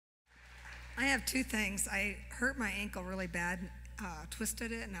I have two things. I hurt my ankle really bad,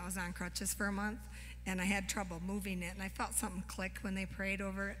 twisted it, and I was on crutches for a month, and I had trouble moving it, and I felt something click when they prayed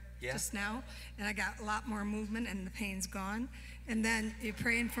over it just now, and I got a lot more movement, and the pain's gone. And then you're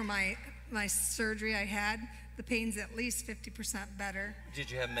praying for my surgery I had. The pain's at least 50% better.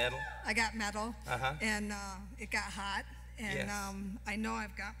 Did you have metal? I got metal, and it got hot, and Yes. I know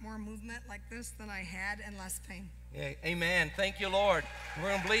I've got more movement like this than I had and less pain. Yeah, amen. Thank you, Lord. We're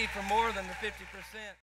going to believe for more than the 50%.